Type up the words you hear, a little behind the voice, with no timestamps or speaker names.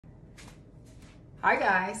Hi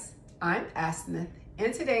guys, I'm Asmith,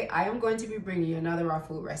 and today I am going to be bringing you another raw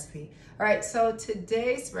food recipe. All right, so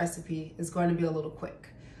today's recipe is going to be a little quick.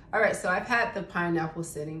 All right, so I've had the pineapple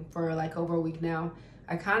sitting for like over a week now.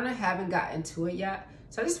 I kind of haven't gotten to it yet,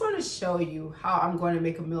 so I just want to show you how I'm going to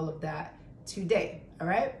make a meal of that today. All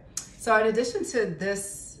right, so in addition to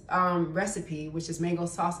this recipe, which is mango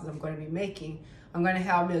salsa that I'm going to be making, I'm going to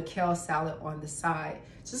have me a kale salad on the side.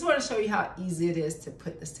 Just want to show you how easy it is to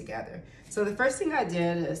put this together. So the first thing I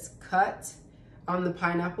did is cut the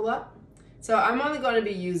pineapple up. So I'm only going to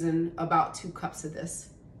be using about 2 cups of this.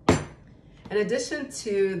 In addition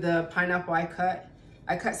to the pineapple I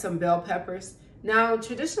cut some bell peppers. Now,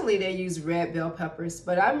 traditionally they use red bell peppers,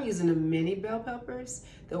 but I'm using the mini bell peppers,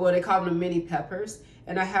 what they call them mini peppers,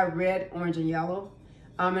 and I have red, orange, and yellow.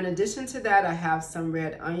 In addition to that, I have some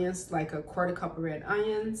red onions, like a 1/4 cup of red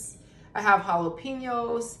onions. I have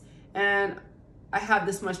jalapenos, and I have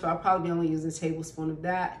this much, but I'll probably be only using a tablespoon of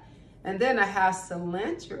that. And then I have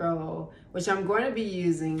cilantro, which I'm going to be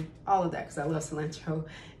using all of that because I love cilantro,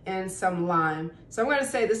 and some lime. So I'm going to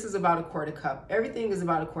say this is about a 1/4 cup. Everything is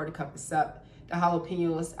about a 1/4 cup except the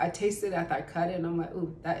jalapenos. I tasted after I cut it, and I'm like,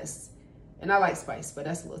 ooh, that is, and I like spice, but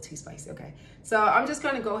that's a little too spicy, okay. So I'm just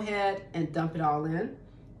going to go ahead and dump it all in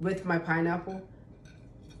with my pineapple.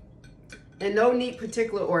 In no neat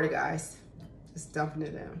particular order, guys. Just dumping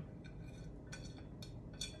it in.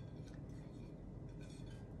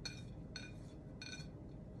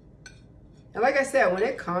 And like I said, when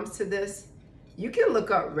it comes to this, you can look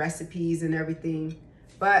up recipes and everything,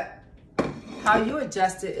 but how you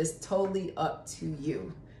adjust it is totally up to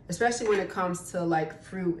you, especially when it comes to like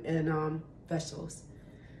fruit and vegetables.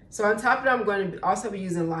 So on top of that, I'm going to also be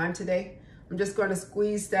using lime today. I'm just going to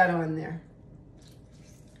squeeze that on there.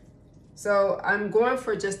 So I'm going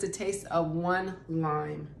for just a taste of 1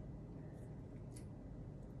 lime.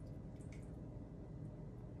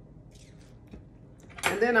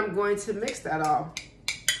 And then I'm going to mix that all.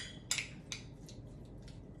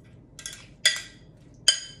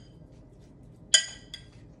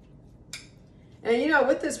 And you know,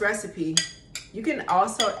 with this recipe, you can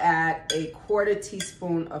also add a 1/4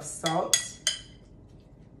 teaspoon of salt.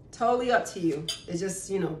 Totally up to you. It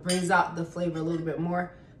just, you know, brings out the flavor a little bit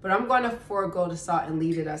more. But I'm going to forego the salt and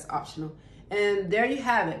leave it as optional. And there you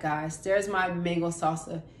have it, guys. There's my mango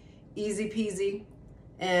salsa. Easy peasy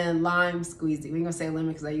and lime squeezy. We're going to say lemon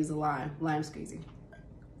because I use a lime squeezy.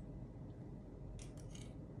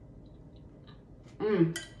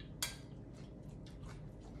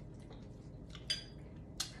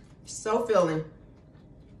 So filling.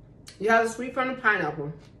 You have the sweet from the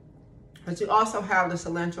pineapple, but you also have the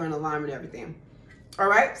cilantro and the lime and everything. All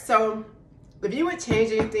right, so if you would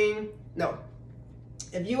change anything,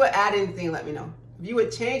 if you would add anything, let me know. If you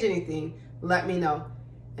would change anything, let me know.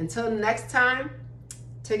 Until next time,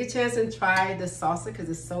 take a chance and try the salsa because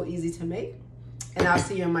it's so easy to make. And I'll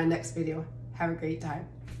see you in my next video. Have a great time.